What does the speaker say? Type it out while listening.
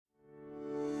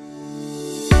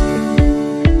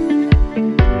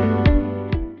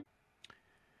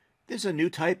is a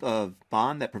new type of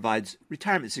bond that provides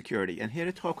retirement security. And here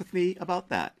to talk with me about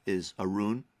that is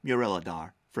Arun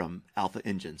Muralidhar from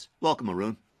AlphaEngine. Welcome,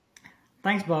 Arun.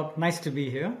 Thanks, Bob. Nice to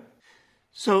be here.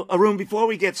 So, Arun, before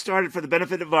we get started, for the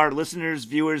benefit of our listeners,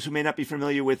 viewers who may not be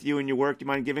familiar with you and your work, do you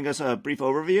mind giving us a brief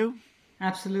overview?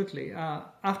 Absolutely.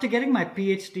 After getting my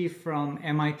PhD from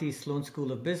MIT Sloan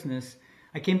School of Business,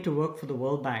 I came to work for the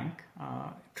World Bank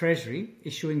Treasury,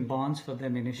 issuing bonds for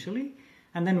them initially,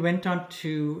 and then went on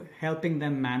to helping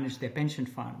them manage their pension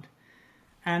fund.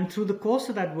 And through the course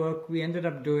of that work, we ended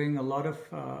up doing a lot of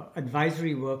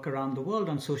advisory work around the world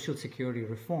on Social Security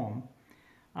reform.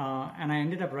 And I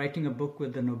ended up writing a book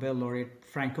with the Nobel Laureate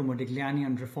Franco Modigliani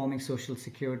on reforming Social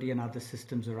Security and other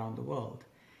systems around the world.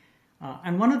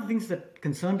 And one of the things that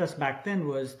concerned us back then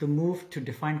was the move to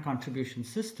defined contribution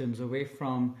systems away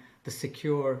from the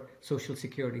secure Social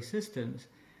Security systems.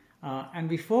 And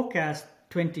we forecast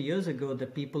 20 years ago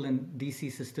that people in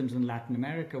DC systems in Latin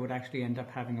America would actually end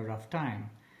up having a rough time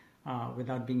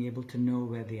without being able to know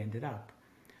where they ended up.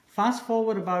 Fast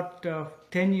forward about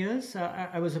 10 years,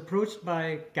 I was approached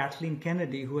by Kathleen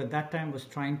Kennedy, who at that time was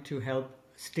trying to help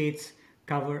states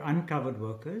cover uncovered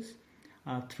workers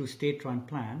through state-run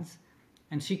plans.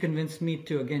 And she convinced me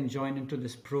to, again, join into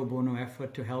this pro bono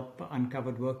effort to help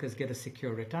uncovered workers get a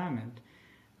secure retirement.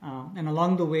 And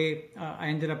along the way, I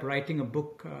ended up writing a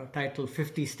book titled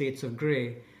 50 States of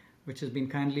Grey, which has been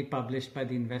kindly published by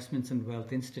the Investments and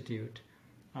Wealth Institute.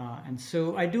 And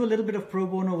so I do a little bit of pro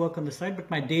bono work on the side, but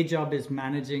my day job is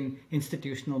managing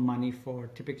institutional money for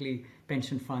typically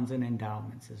pension funds and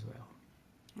endowments as well.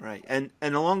 Right. And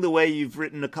along the way, you've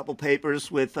written a couple papers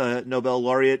with Nobel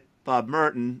Laureate Bob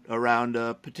Merton around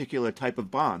a particular type of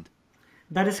bond.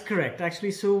 That is correct,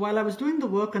 actually. So while I was doing the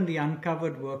work on the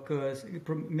uncovered workers,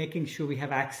 making sure we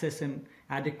have access and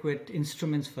adequate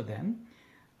instruments for them,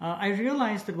 I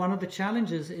realized that one of the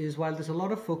challenges is while there's a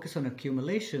lot of focus on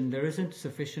accumulation, there isn't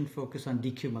sufficient focus on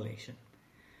decumulation.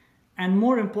 And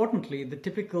more importantly, the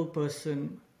typical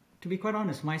person, to be quite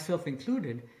honest, myself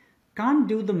included, can't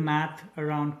do the math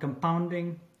around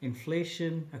compounding,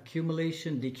 inflation,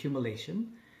 accumulation, decumulation.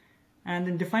 And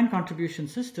in defined contribution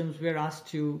systems, we're asked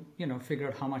to, figure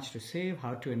out how much to save,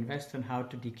 how to invest, and how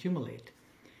to decumulate.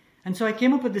 And so I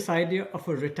came up with this idea of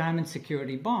a retirement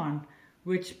security bond,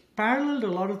 which paralleled a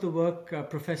lot of the work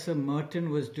Professor Merton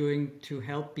was doing to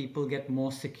help people get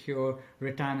more secure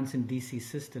retirements in DC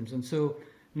systems. And so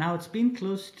now it's been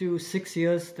close to 7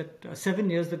 years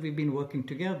that we've been working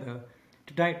together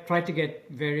to try to get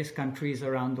various countries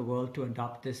around the world to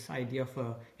adopt this idea of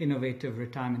an innovative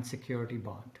retirement security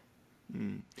bond.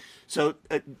 So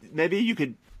maybe you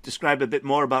could describe a bit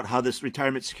more about how this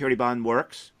retirement security bond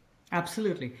works?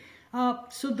 Absolutely.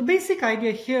 So the basic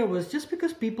idea here was just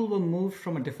because people were moved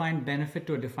from a defined benefit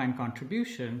to a defined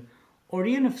contribution, or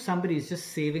even if somebody is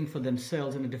just saving for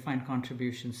themselves in a defined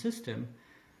contribution system,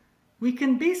 we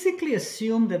can basically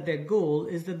assume that their goal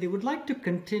is that they would like to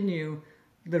continue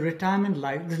the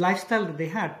lifestyle that they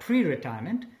had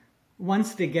pre-retirement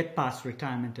once they get past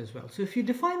retirement as well. So if you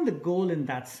define the goal in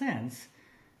that sense,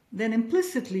 then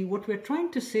implicitly what we're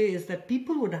trying to say is that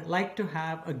people would like to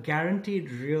have a guaranteed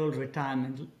real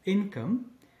retirement income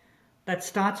that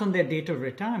starts on their date of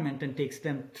retirement and takes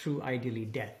them through ideally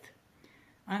death.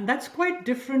 And that's quite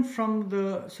different from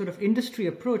the sort of industry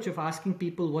approach of asking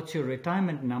people what's your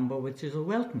retirement number, which is a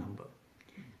wealth number.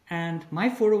 And my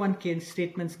 401k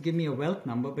statements give me a wealth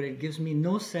number, but it gives me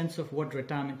no sense of what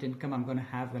retirement income I'm going to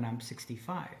have when I'm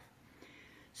 65.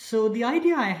 So the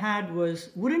idea I had was,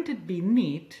 wouldn't it be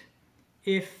neat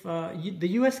if the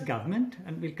US government,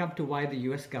 and we'll come to why the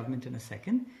US government in a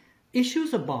second,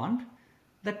 issues a bond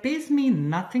that pays me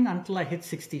nothing until I hit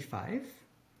 65.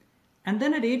 And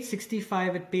then at age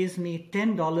 65, it pays me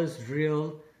 $10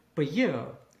 real per year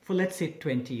for, let's say,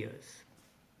 20 years.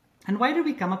 And why did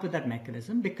we come up with that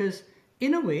mechanism? Because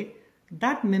in a way,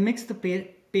 that mimics the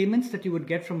payments that you would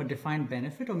get from a defined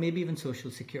benefit or maybe even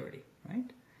Social Security,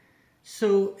 right?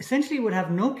 So essentially you would have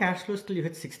no cash flows till you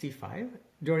hit 65,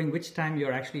 during which time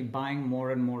you're actually buying more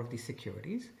and more of these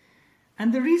securities.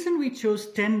 And the reason we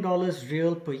chose $10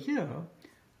 real per year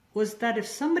was that if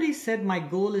somebody said my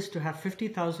goal is to have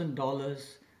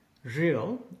 $50,000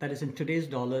 real, that is in today's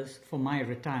dollars, for my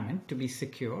retirement to be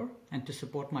secure and to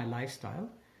support my lifestyle,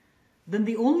 then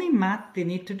the only math they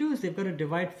need to do is they've got to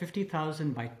divide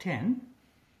 50,000 by 10,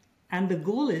 and the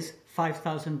goal is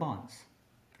 5,000 bonds,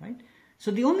 right?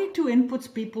 So the only two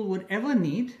inputs people would ever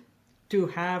need to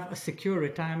have a secure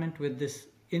retirement with this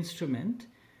instrument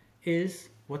is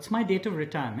what's my date of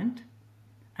retirement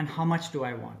and how much do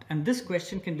I want? And this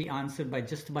question can be answered by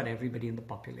just about everybody in the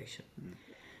population.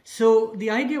 So the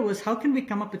idea was, how can we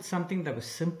come up with something that was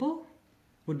simple,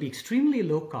 would be extremely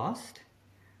low cost,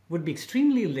 would be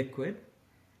extremely liquid,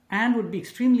 and would be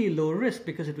extremely low risk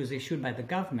because it was issued by the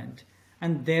government,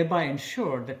 and thereby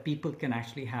ensure that people can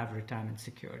actually have retirement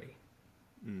security.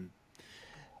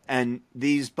 And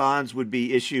these bonds would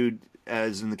be issued,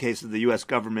 as in the case of the U.S.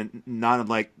 government, not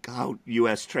unlike how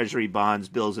U.S. Treasury bonds,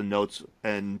 bills and notes,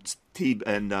 and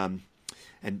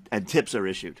tips are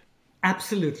issued.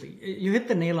 Absolutely. You hit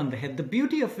the nail on the head. The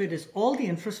beauty of it is all the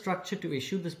infrastructure to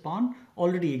issue this bond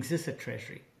already exists at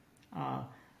Treasury.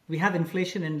 We have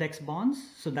inflation index bonds,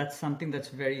 so that's something that's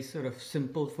very sort of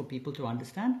simple for people to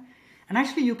understand. And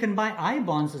actually, you can buy I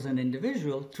bonds as an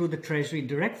individual through the Treasury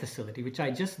Direct facility, which I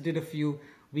just did a few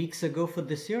weeks ago for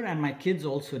this year, and my kids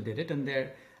also did it, and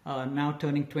they're now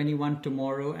turning 21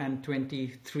 tomorrow and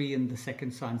 23 in the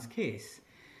second son's case.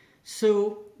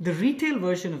 So the retail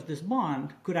version of this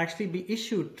bond could actually be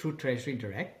issued through Treasury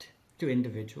Direct to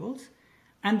individuals,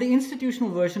 and the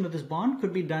institutional version of this bond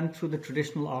could be done through the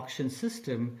traditional auction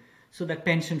system so that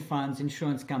pension funds,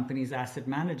 insurance companies, asset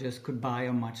managers could buy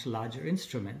a much larger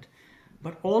instrument.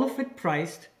 But all of it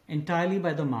priced entirely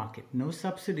by the market, no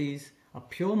subsidies, a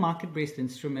pure market-based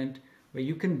instrument where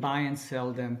you can buy and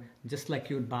sell them just like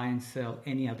you would buy and sell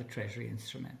any other Treasury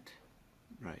instrument.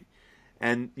 Right.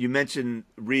 And you mentioned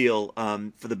real.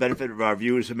 For the benefit of our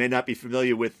viewers who may not be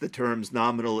familiar with the terms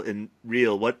nominal and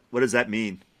real, what does that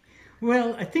mean?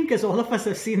 Well, I think as all of us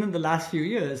have seen in the last few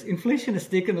years, inflation has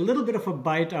taken a little bit of a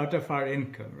bite out of our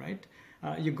income, right?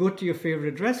 You go to your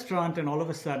favorite restaurant and all of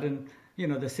a sudden,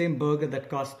 the same burger that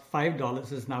cost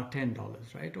 $5 is now $10,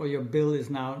 right? Or your bill is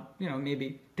now,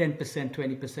 maybe 10%,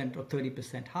 20%, or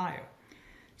 30% higher.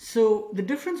 So the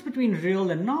difference between real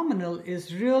and nominal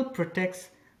is real protects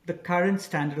the current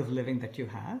standard of living that you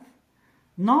have.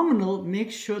 Nominal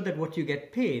makes sure that what you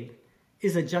get paid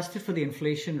is adjusted for the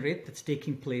inflation rate that's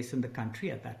taking place in the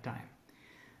country at that time.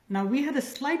 Now, we had a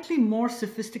slightly more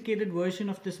sophisticated version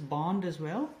of this bond as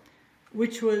well,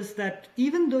 which was that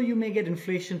even though you may get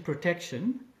inflation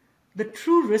protection, the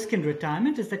true risk in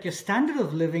retirement is that your standard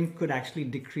of living could actually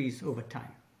decrease over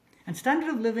time. And standard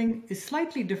of living is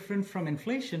slightly different from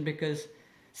inflation because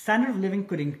standard of living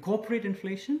could incorporate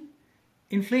inflation.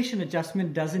 Inflation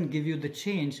adjustment doesn't give you the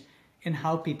change in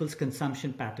how people's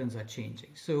consumption patterns are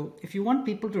changing. So if you want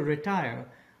people to retire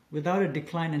without a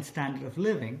decline in standard of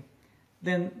living,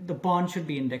 then the bond should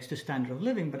be indexed to standard of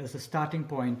living. But as a starting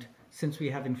point, since we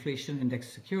have inflation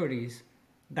indexed securities,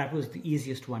 that was the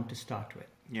easiest one to start with.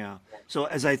 Yeah. So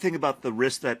as I think about the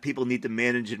risks that people need to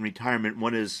manage in retirement,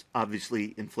 one is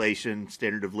obviously inflation,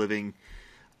 standard of living.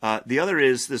 The other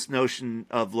is this notion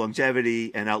of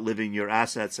longevity and outliving your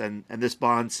assets. And this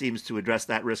bond seems to address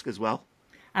that risk as well.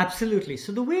 Absolutely.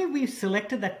 So the way we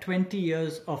selected that 20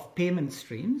 years of payment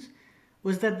streams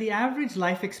was that the average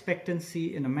life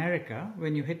expectancy in America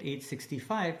when you hit age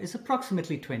 65 is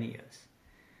approximately 20 years.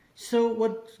 So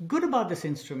what's good about this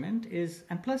instrument is,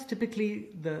 and plus typically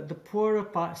the poorer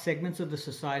segments of the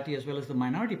society as well as the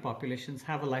minority populations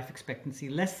have a life expectancy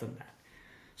less than that.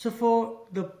 So for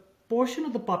the portion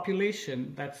of the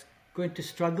population that's going to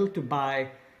struggle to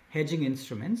buy hedging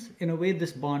instruments, in a way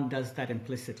this bond does that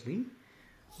implicitly.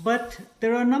 But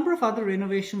there are a number of other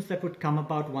innovations that would come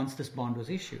about once this bond was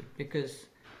issued, because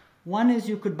one is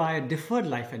you could buy a deferred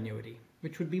life annuity,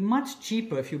 which would be much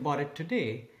cheaper if you bought it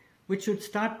today, which would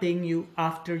start paying you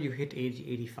after you hit age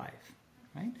 85.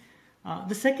 Right?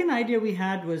 The second idea we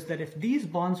had was that if these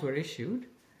bonds were issued,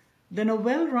 then a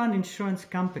well-run insurance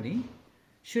company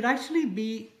should actually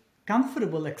be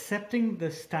comfortable accepting the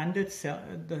standard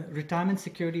the retirement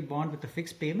security bond with the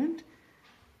fixed payment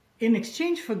in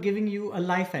exchange for giving you a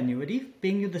life annuity,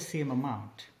 paying you the same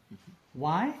amount.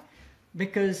 Why?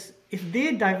 Because if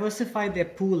they diversify their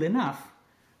pool enough,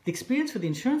 the experience for the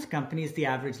insurance company is the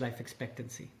average life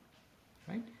expectancy,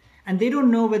 right? And they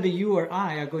don't know whether you or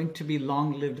I are going to be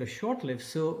long-lived or short-lived,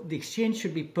 so the exchange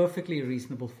should be perfectly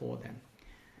reasonable for them.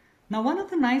 Now, one of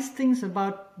the nice things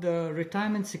about the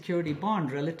retirement security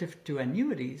bond relative to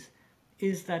annuities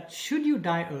is that should you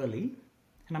die early,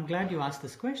 and I'm glad you asked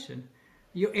this question,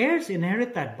 your heirs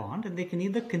inherit that bond and they can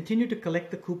either continue to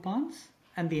collect the coupons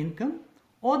and the income,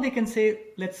 or they can say,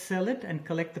 let's sell it and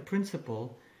collect the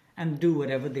principal and do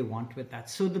whatever they want with that.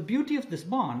 So the beauty of this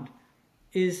bond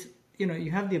is,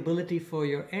 you have the ability for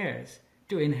your heirs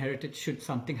to inherit it should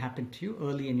something happen to you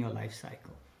early in your life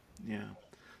cycle. Yeah.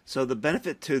 So the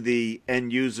benefit to the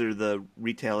end user, the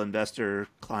retail investor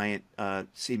client,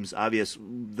 seems obvious.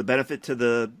 The benefit to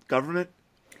the government?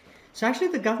 So actually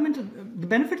the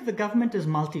benefit of the government is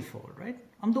multifold, right?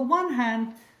 On the one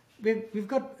hand, we've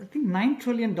got, I think, $9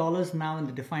 trillion now in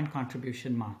the defined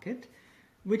contribution market,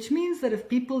 which means that if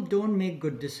people don't make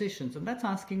good decisions, and that's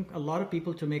asking a lot of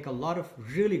people to make a lot of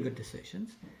really good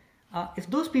decisions, if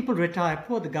those people retire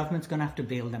poor, the government's going to have to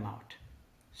bail them out.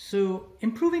 So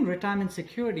improving retirement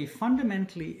security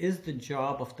fundamentally is the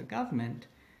job of the government.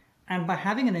 And by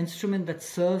having an instrument that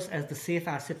serves as the safe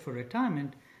asset for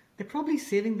retirement, they're probably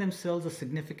saving themselves a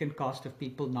significant cost of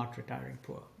people not retiring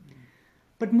poor.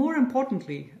 But more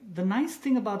importantly, the nice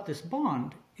thing about this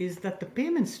bond is that the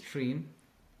payment stream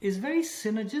is very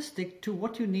synergistic to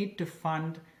what you need to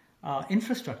fund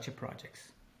infrastructure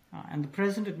projects. And the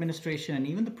present administration and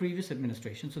even the previous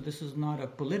administration, so this is not a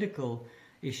political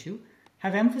issue,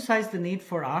 have emphasized the need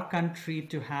for our country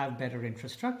to have better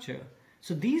infrastructure.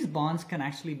 So these bonds can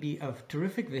actually be a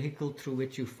terrific vehicle through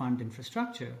which you fund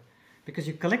infrastructure, because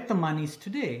you collect the monies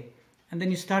today and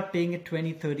then you start paying it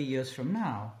 20, 30 years from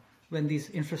now when these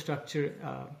infrastructure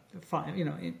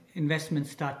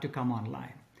investments start to come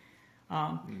online.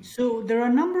 So there are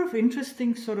a number of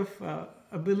interesting sort of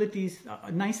abilities,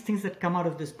 nice things that come out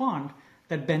of this bond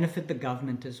that benefit the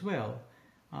government as well,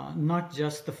 not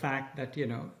just the fact that,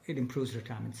 it improves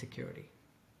retirement security.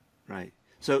 Right.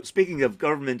 So speaking of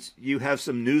governments, you have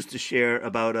some news to share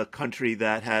about a country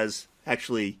that has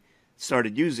actually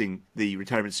started using the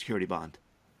retirement security bond.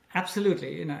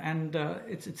 Absolutely. And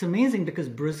it's amazing because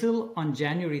Brazil on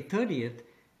January 30th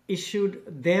issued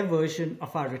their version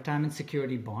of our retirement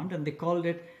security bond, and they called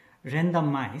it Renda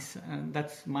Mais.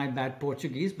 That's my bad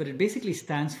Portuguese, but it basically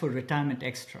stands for Retirement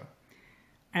Extra.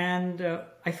 And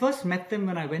I first met them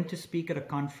when I went to speak at a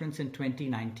conference in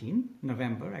 2019,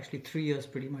 November, actually 3 years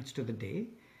pretty much to the day.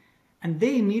 And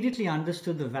they immediately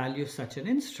understood the value of such an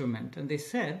instrument. And they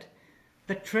said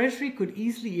that Treasury could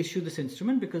easily issue this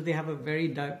instrument because they have a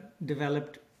very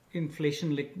developed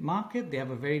inflation-linked market. They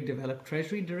have a very developed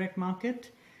Treasury direct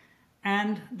market.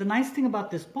 And the nice thing about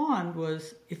this bond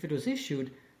was, if it was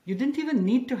issued, you didn't even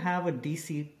need to have a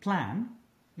DC plan,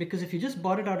 because if you just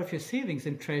bought it out of your savings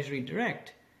in Treasury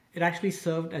Direct, it actually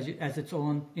served as its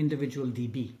own individual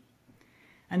DB.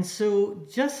 And so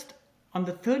just on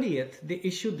the 30th, they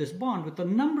issued this bond with a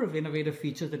number of innovative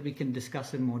features that we can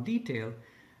discuss in more detail.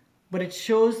 But it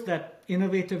shows that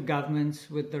innovative governments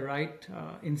with the right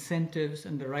incentives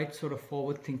and the right sort of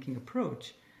forward-thinking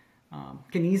approach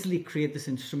can easily create this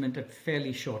instrument at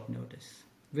fairly short notice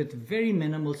with very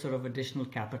minimal sort of additional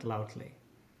capital outlay.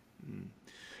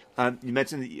 You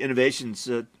mentioned the innovations.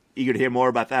 Eager to hear more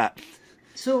about that.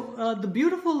 So the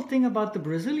beautiful thing about the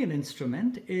Brazilian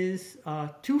instrument is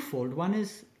twofold. One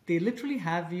is they literally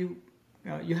have you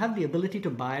have the ability to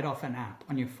buy it off an app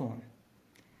on your phone.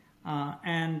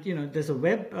 And there's a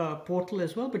web portal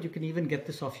as well, but you can even get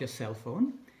this off your cell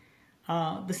phone.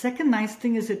 The second nice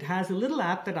thing is it has a little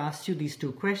app that asks you these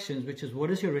two questions, which is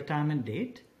what is your retirement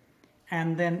date?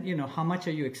 And then, how much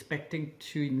are you expecting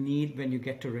to need when you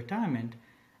get to retirement?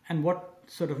 And what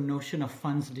sort of notion of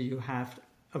funds do you have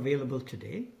available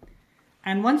today?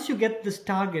 And once you get this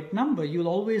target number, you'll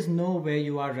always know where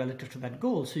you are relative to that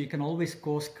goal. So you can always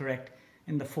course correct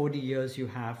in the 40 years you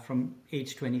have from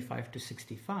age 25 to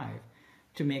 65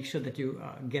 to make sure that you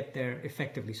get there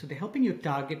effectively. So they're helping you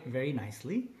target very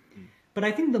nicely. But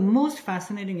I think the most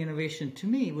fascinating innovation to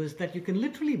me was that you can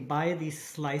literally buy these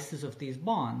slices of these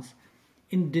bonds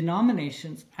in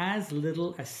denominations as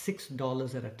little as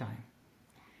 $6 at a time.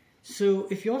 So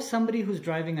if you're somebody who's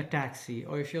driving a taxi,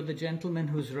 or if you're the gentleman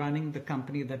who's running the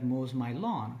company that mows my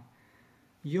lawn,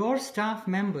 your staff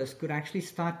members could actually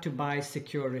start to buy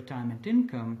secure retirement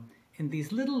income in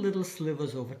these little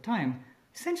slivers over time,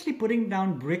 essentially putting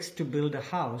down bricks to build a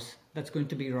house that's going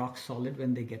to be rock solid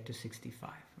when they get to 65,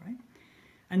 right?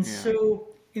 And so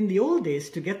in the old days,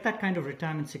 to get that kind of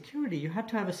retirement security, you had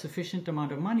to have a sufficient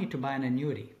amount of money to buy an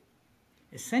annuity.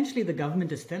 Essentially, the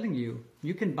government is telling you,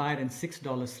 you can buy it in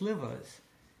 $6 slivers,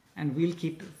 and we'll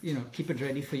keep it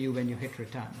ready for you when you hit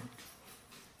retirement.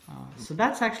 So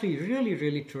that's actually really,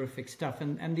 really terrific stuff.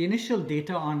 And the initial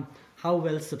data on how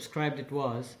well subscribed it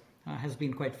was has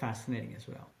been quite fascinating as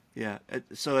well. Yeah.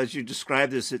 So as you describe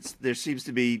this, there seems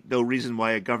to be no reason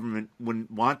why a government wouldn't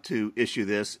want to issue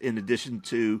this, in addition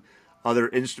to other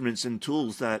instruments and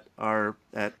tools that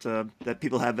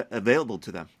people have available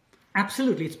to them.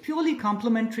 Absolutely. It's purely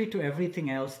complementary to everything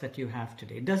else that you have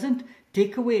today. It doesn't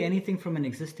take away anything from an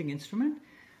existing instrument,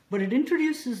 but it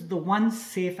introduces the one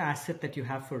safe asset that you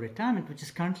have for retirement, which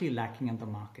is currently lacking in the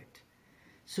market.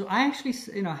 So I actually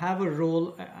have a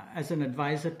role as an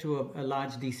advisor to a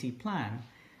large DC plan.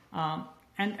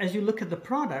 And as you look at the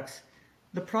products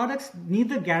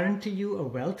neither guarantee you a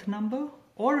wealth number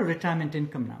or a retirement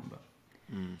income number.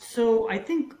 So I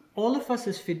think all of us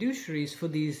as fiduciaries for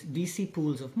these DC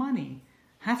pools of money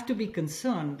have to be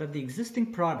concerned that the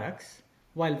existing products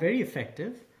while very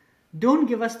effective, don't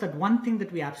give us that one thing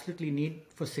that we absolutely need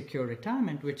for secure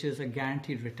retirement, which is a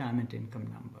guaranteed retirement income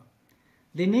number.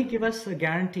 They may give us a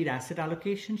guaranteed asset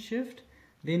allocation shift.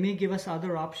 They may give us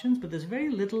other options, but there's very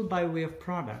little by way of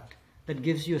product that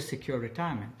gives you a secure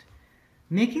retirement.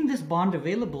 Making this bond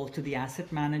available to the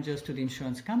asset managers, to the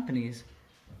insurance companies,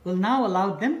 will now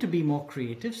allow them to be more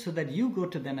creative so that you go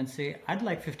to them and say, I'd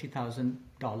like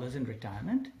 $50,000 in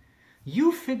retirement.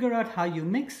 You figure out how you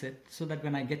mix it so that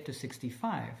when I get to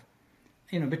 65,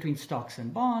 between stocks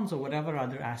and bonds or whatever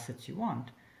other assets you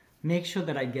want, make sure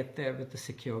that I get there with the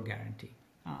secure guarantee.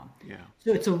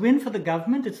 So it's a win for the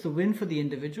government, it's the win for the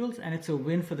individuals, and it's a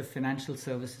win for the financial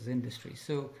services industry.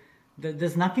 So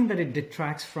there's nothing that it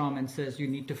detracts from and says you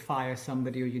need to fire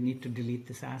somebody or you need to delete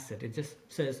this asset. It just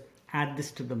says add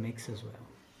this to the mix as well.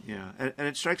 Yeah, and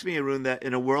it strikes me, Arun, that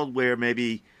in a world where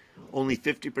maybe only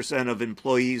 50% of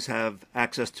employees have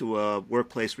access to a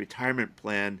workplace retirement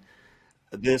plan,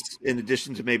 this, in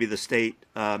addition to maybe the state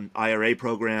IRA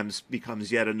programs,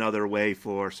 becomes yet another way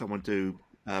for someone to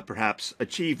perhaps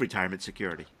achieve retirement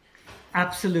security.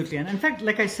 Absolutely. And in fact,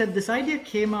 like I said, this idea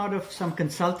came out of some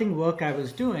consulting work I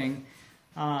was doing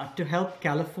to help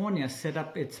California set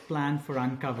up its plan for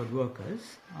uncovered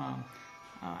workers.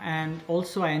 And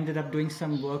also I ended up doing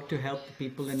some work to help the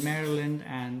people in Maryland,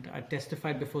 and I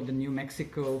testified before the New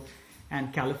Mexico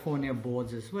and California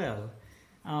boards as well.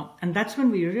 And that's when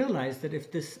we realized that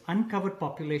if this uncovered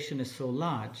population is so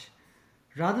large,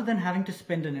 rather than having to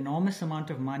spend an enormous amount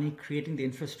of money creating the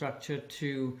infrastructure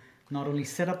to not only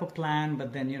set up a plan,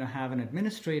 but then have an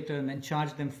administrator and then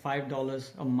charge them $5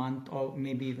 a month or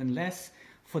maybe even less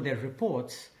for their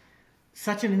reports,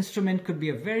 such an instrument could be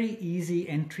a very easy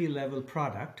entry-level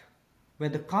product where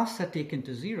the costs are taken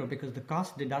to zero because the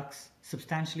cost deducts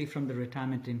substantially from the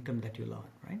retirement income that you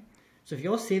earn, right? So if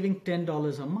you're saving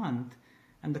 $10 a month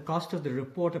and the cost of the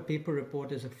report, a paper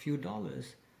report, is a few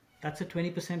dollars, that's a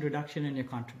 20% reduction in your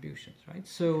contributions, right?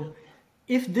 So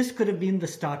if this could have been the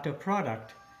starter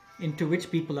product into which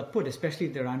people are put, especially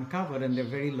if they're uncovered and they're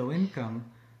very low income,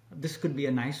 this could be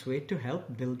a nice way to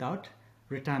help build out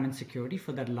retirement security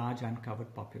for that large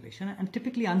uncovered population, and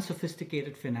typically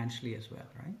unsophisticated financially as well,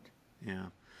 right? Yeah.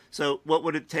 So what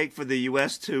would it take for the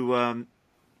U.S. to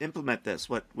implement this?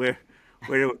 Where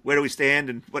do we stand,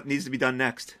 and what needs to be done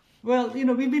next? Well,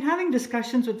 we've been having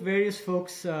discussions with various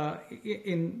folks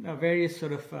in various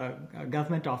sort of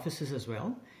government offices as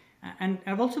well. And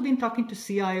I've also been talking to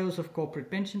CIOs of corporate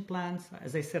pension plans.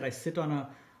 As I said, I sit on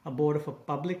a board of a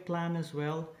public plan as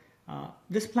well.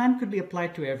 This plan could be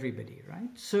applied to everybody, right?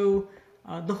 So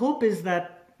the hope is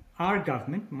that our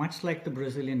government, much like the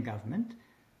Brazilian government,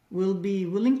 will be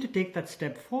willing to take that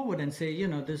step forward and say,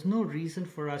 there's no reason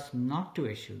for us not to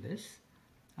issue this.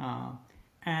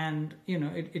 And,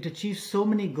 it achieves so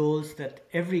many goals that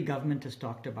every government has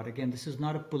talked about. Again, this is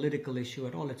not a political issue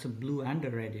at all. It's a blue and a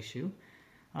red issue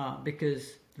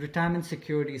because retirement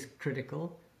security is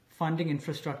critical. Funding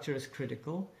infrastructure is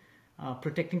critical.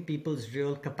 Protecting people's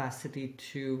real capacity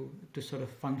to sort of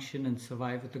function and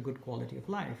survive with a good quality of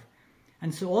life.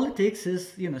 And so all it takes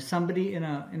is, somebody in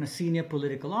a senior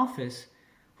political office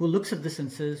who looks at this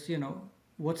and says,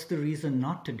 what's the reason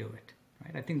not to do it,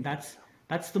 right? I think that's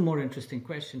the more interesting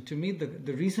question. To me,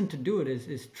 the reason to do it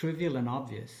is trivial and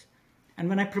obvious. And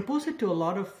when I propose it to a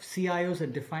lot of CIOs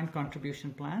at defined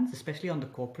contribution plans, especially on the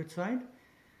corporate side,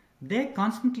 they're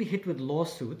constantly hit with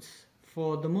lawsuits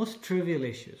for the most trivial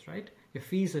issues, right? Your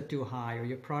fees are too high or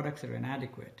your products are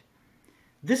inadequate.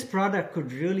 This product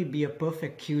could really be a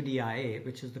perfect QDIA,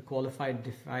 which is the qualified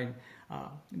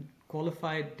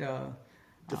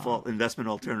default investment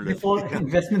alternative. Default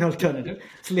investment alternative.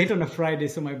 It's late on a Friday,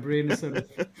 so my brain is sort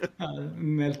of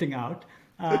melting out.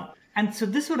 And so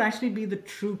this would actually be the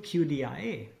true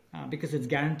QDIA because it's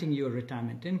guaranteeing you a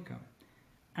retirement income.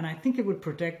 And I think it would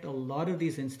protect a lot of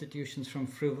these institutions from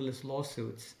frivolous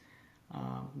lawsuits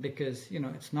because,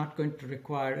 it's not going to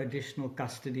require additional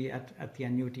custody at the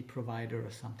annuity provider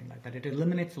or something like that. It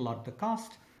eliminates a lot of the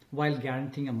cost while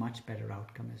guaranteeing a much better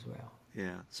outcome as well.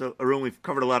 Yeah. So, Arun, we've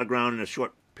covered a lot of ground in a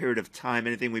short period of time.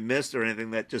 Anything we missed or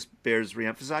anything that just bears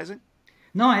reemphasizing?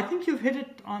 No, I think you've hit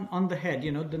it on the head.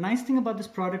 The nice thing about this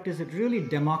product is it really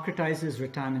democratizes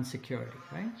retirement security,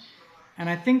 right? And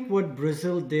I think what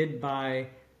Brazil did by,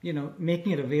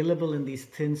 making it available in these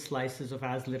thin slices of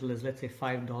as little as, let's say,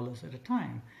 $5 at a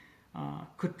time,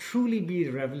 could truly be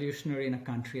revolutionary in a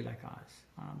country like ours.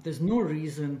 There's no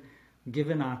reason,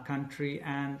 given our country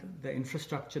and the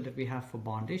infrastructure that we have for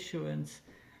bond issuance,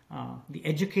 the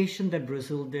education that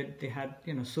Brazil did. They had,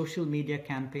 social media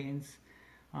campaigns.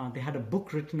 They had a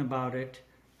book written about it.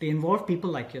 They involved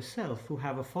people like yourself who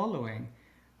have a following.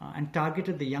 and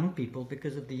targeted the young people,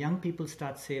 because if the young people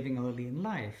start saving early in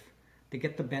life, they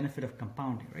get the benefit of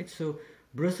compounding, right? So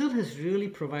Brazil has really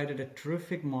provided a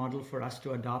terrific model for us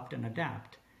to adopt and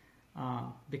adapt,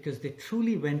 because they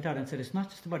truly went out and said it's not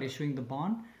just about issuing the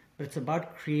bond, but it's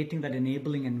about creating that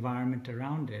enabling environment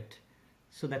around it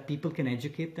so that people can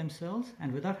educate themselves,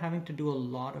 and without having to do a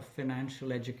lot of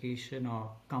financial education or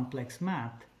complex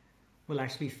math, will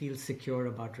actually feel secure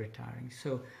about retiring.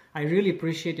 So I really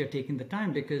appreciate your taking the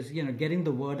time, because getting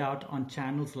the word out on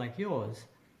channels like yours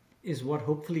is what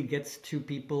hopefully gets to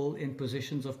people in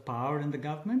positions of power in the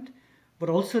government, but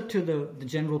also to the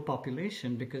general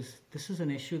population, because this is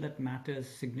an issue that matters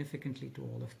significantly to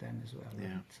all of them as well.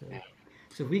 Yeah. Right?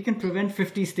 So if we can prevent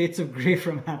 50 states of gray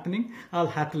from happening, I'll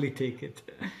happily take it.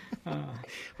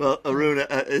 Well, Arun,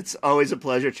 it's always a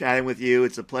pleasure chatting with you.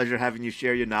 It's a pleasure having you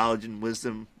share your knowledge and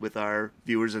wisdom with our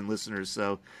viewers and listeners.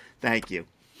 So thank you.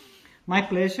 My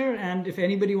pleasure. And if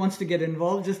anybody wants to get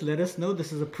involved, just let us know.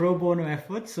 This is a pro bono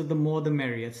effort, so the more the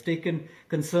merrier. It's taken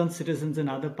concerned citizens in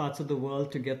other parts of the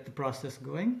world to get the process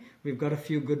going. We've got a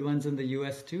few good ones in the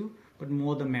US too, but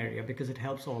more the merrier, because it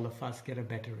helps all of us get a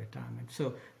better retirement.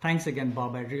 So thanks again,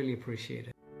 Bob. I really appreciate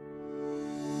it.